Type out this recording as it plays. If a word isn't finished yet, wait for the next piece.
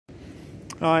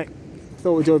Right,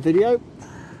 thought we'd do a video.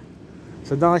 It's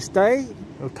a nice day.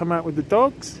 We'll come out with the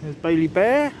dogs. There's Bailey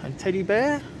Bear and Teddy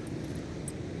Bear.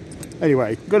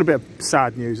 Anyway, got a bit of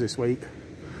sad news this week.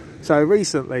 So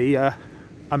recently, a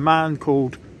man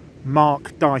called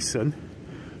Mark Dyson,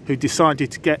 who decided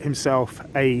to get himself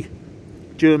a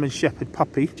German Shepherd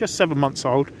puppy, just 7 months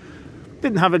old.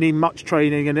 Didn't have much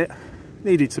training in it,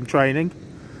 needed some training.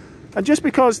 And just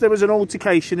because there was an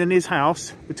altercation in his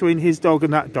house between his dog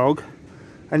and that dog,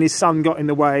 and his son got in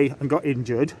the way and got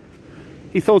injured,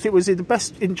 he thought it was in the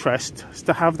best interest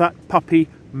to have that puppy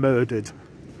murdered.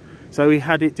 So he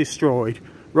had it destroyed,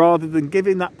 rather than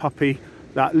giving that puppy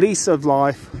that lease of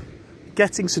life,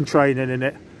 getting some training in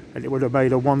it, and it would have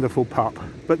made a wonderful pup.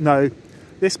 But no,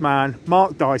 this man,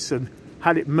 Mark Dyson,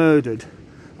 had it murdered,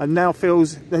 and now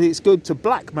feels that it's good to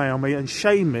blackmail me and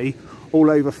shame me all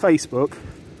over Facebook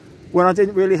when I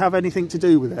didn't really have anything to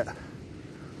do with it.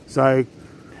 So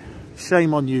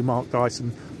shame on you, Mark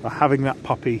Dyson, for having that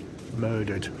puppy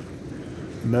murdered.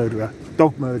 Murderer,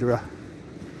 dog murderer.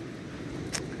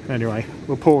 Anyway,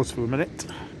 we'll pause for a minute.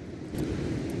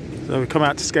 So we come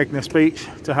out to Skegness Beach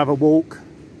to have a walk.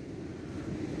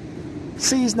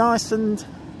 Sea's nice and,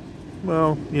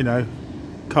 well, you know,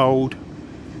 cold.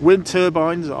 Wind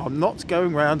turbines are not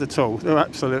going round at all. They're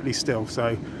absolutely still.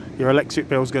 So your electric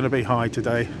bill's going to be high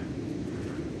today.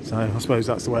 So I suppose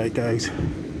that's the way it goes.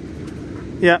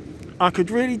 Yeah, I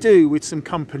could really do with some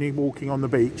company walking on the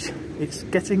beach. It's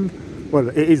getting, well,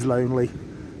 it is lonely,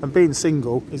 and being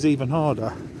single is even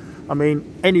harder. I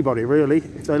mean, anybody really,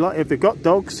 if they've got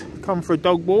dogs, come for a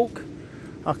dog walk.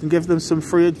 I can give them some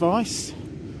free advice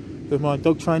with my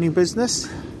dog training business.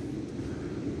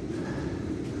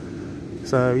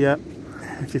 So yeah,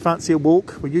 if you fancy a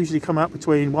walk, we usually come out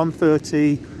between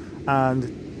 1:30 and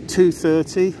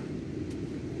 2:30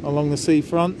 along the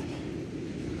seafront.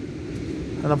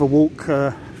 Another walk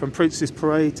from Princess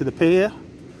Parade to the pier.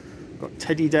 Got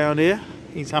Teddy down here,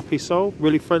 he's happy soul,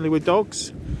 really friendly with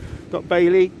dogs. Got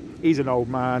Bailey, he's an old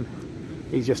man,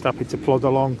 he's just happy to plod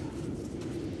along,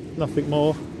 nothing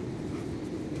more.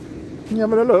 You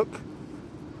having a look?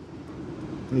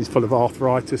 And he's full of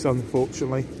arthritis,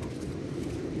 unfortunately.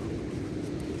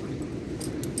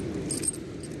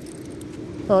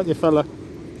 Aren't you, fella?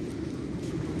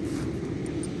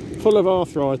 Full of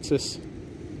arthritis.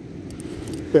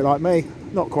 Bit like me,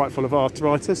 not quite full of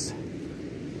arthritis,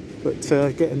 but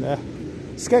getting there.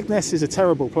 Skegness is a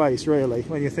terrible place, really,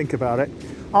 when you think about it.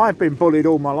 I've been bullied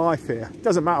all my life here.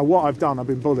 Doesn't matter what I've done, I've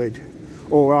been bullied.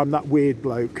 Or I'm that weird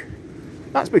bloke.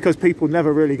 That's because people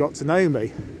never really got to know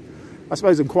me. I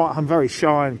suppose I'm very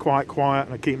shy and quite quiet,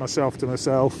 and I keep myself to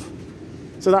myself.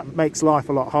 So that makes life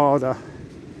a lot harder.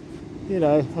 You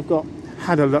know,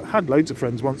 I've had loads of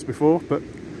friends once before, but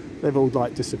they've all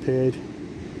like disappeared.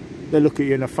 They look at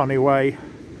you in a funny way,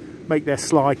 make their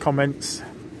sly comments.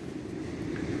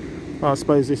 I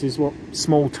suppose this is what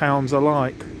small towns are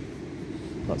like.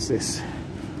 What's this?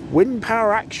 Wind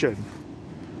power action.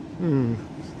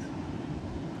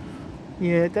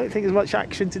 Yeah, don't think there's much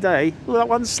action today. Oh, that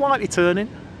one's slightly turning.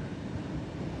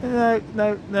 No,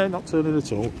 not turning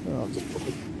at all. Oh, I'll just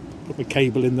put my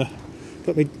cable in there.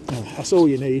 That's all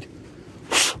you need.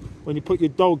 When you put your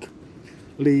dog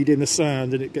lead in the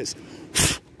sand and it gets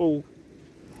all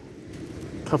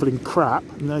covered in crap,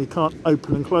 and now you can't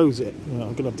open and close it. I'm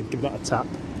going to have to give that a tap.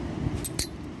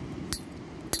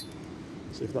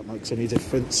 See if that makes any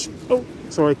difference. Oh,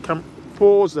 sorry,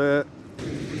 pause there.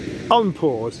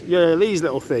 Unpause. Yeah, these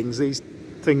little things, these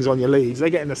things on your leads,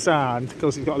 they get in the sand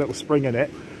because it's got a little spring in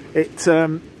it. It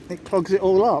clogs it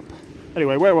all up.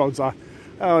 Anyway, where was I?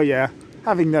 Oh yeah,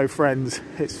 having no friends,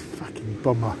 it's fucking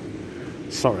bummer.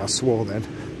 Sorry, I swore then.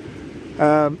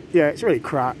 Yeah, it's really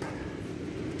crap.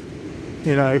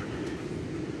 You know,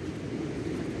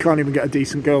 can't even get a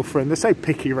decent girlfriend. They're so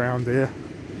picky around here.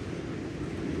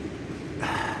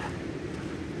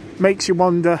 Makes you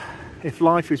wonder if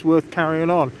life is worth carrying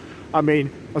on. I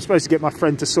mean, I'm supposed to get my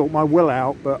friend to sort my will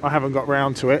out, but I haven't got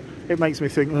round to it. It makes me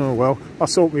think, oh well, I'll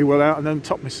sort my will out and then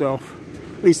top myself.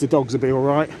 At least the dogs will be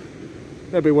alright.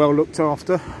 They'll be well looked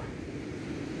after.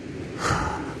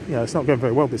 Yeah, it's not going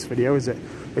very well, this video, is it?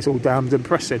 It's all damn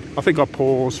depressing. I think I'll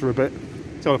pause for a bit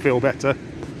until I feel better.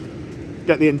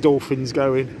 Get the endorphins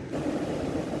going.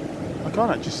 I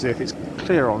can't actually see if it's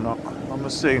clear or not. I'm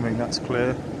assuming that's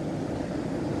clear.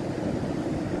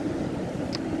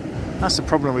 That's the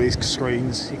problem with these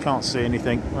screens. You can't see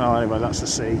anything. Oh, anyway, that's the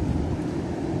sea.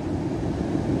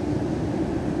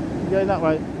 Going that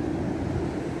way.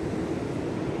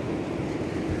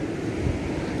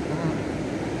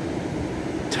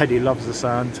 Teddy loves the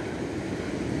sand.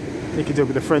 He could do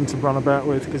with a friend to run about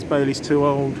with because Bailey's too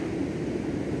old.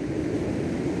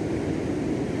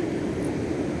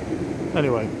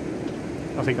 Anyway,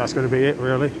 I think that's going to be it,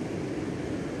 really.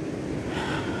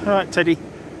 Alright, Teddy.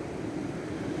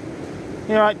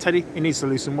 Yeah, alright, Teddy. He needs to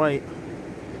lose some weight.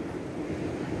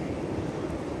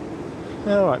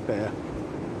 Alright, Bear.